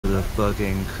a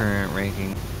fucking current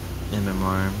ranking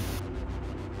MMR.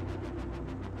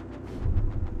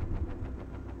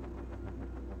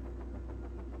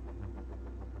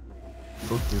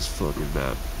 Fuck this fucking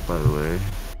map, by the way.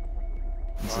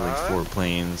 It's like 4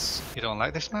 planes. You don't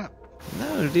like this map?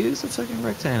 No, dude, it's a fucking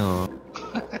rectangle.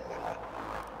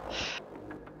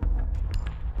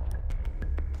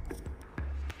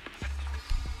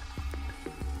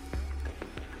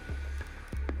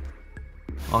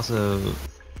 Also,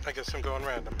 I guess I'm going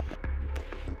random.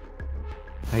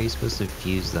 how are you supposed to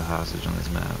fuse the hostage on this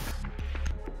map?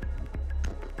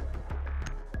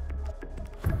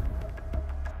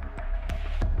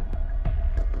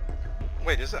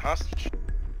 Wait, is it hostage?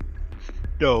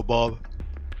 No, Bob.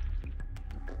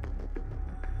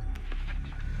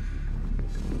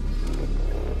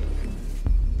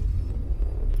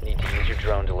 Need to use your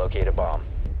drone to locate a bomb.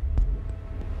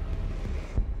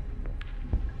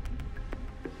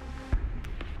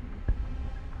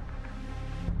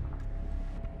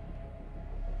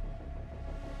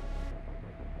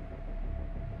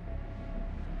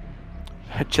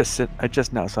 I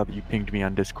just now saw that you pinged me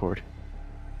on Discord.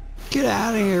 Get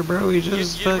out of here, bro. We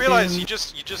just You fucking realize you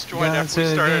just joined after we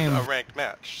started a ranked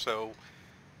match, so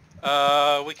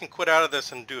we can quit out of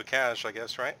this and do a cash, I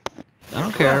guess, right? I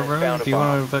don't care, bro. If you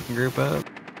want to fucking group up.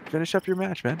 Finish up your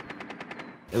match, man.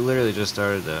 It literally just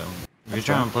started, though. If you're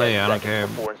trying to play, I don't care.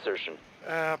 Before insertion.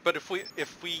 But if we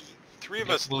three of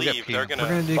us We'll get leave, pinged. they're We're gonna.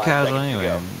 gonna do 5 casual seconds to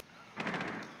anyway. go.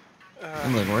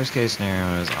 Look, worst case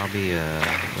scenario is I'll be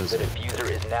The diffuser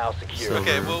is now secure.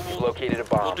 Okay, Silver. we'll Located a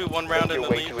bomb. we'll do one round Make and your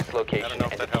then way leave. to its location I don't know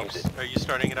if and that defuse helps. it. Are you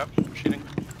starting it up? Shooting?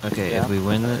 Okay, Yeah. if we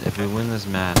win this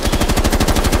match, I'm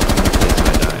gonna play till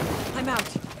I die. I'm out.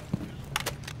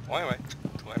 Why am I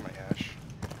Ash?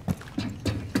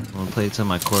 I'm gonna play till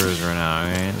my quarters run out,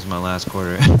 alright? This is my last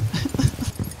quarter.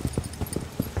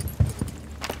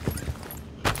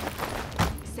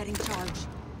 Setting charge.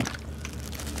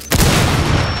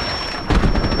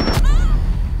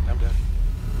 I'm dead.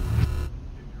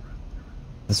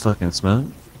 This fucking smoke?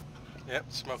 Yep,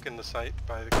 smoking the site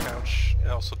by the couch.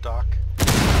 Also dock.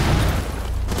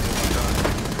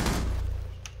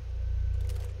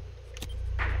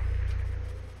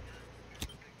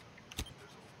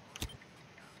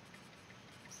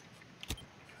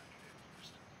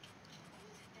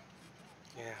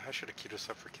 Yeah, I should have queued us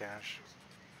up for cash.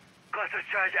 Cluster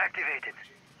charge activated.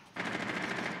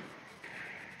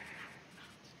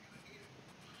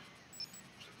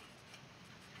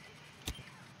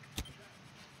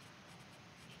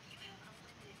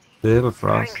 Do they have a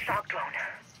frost? Firing shock drone.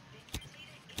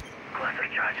 Cluster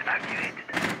charge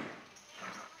activated.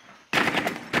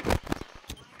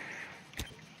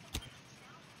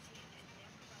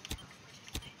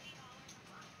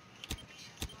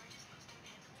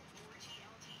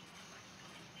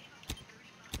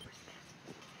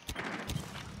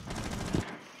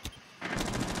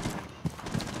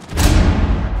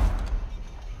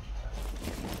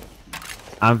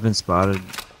 I've been spotted.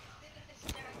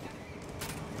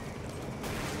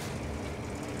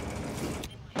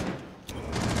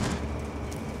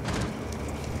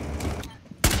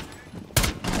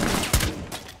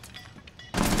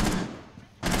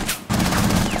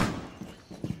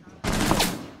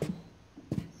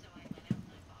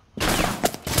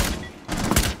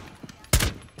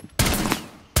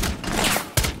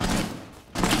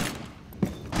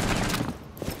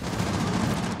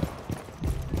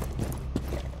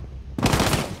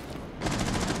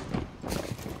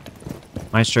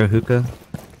 Maestro hookah.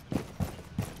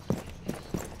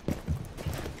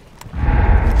 You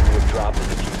have dropped the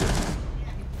diffuser.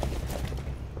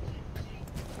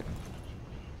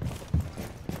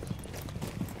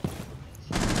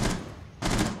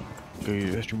 Go to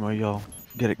your restroom while y'all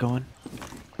get it going.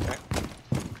 Okay.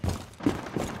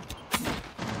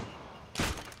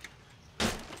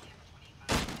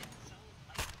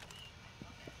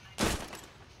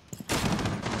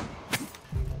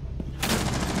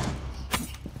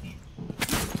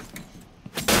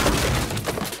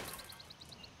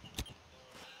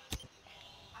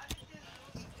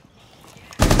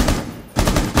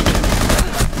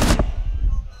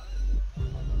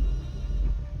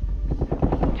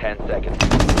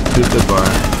 Hookah bar.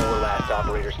 Four last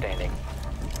operator standing.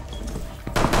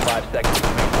 5 seconds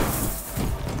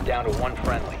remaining. Down to one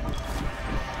friendly.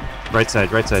 Right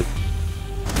side, right side.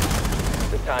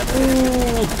 The time limit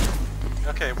is 15.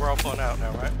 Okay, we're all blown out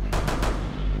now, right?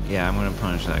 Yeah, I'm gonna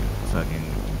punish that fucking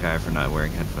guy for not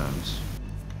wearing headphones.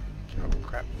 Oh,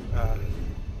 crap.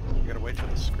 You gotta wait till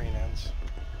the screen ends.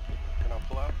 Then I'll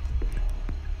pull out.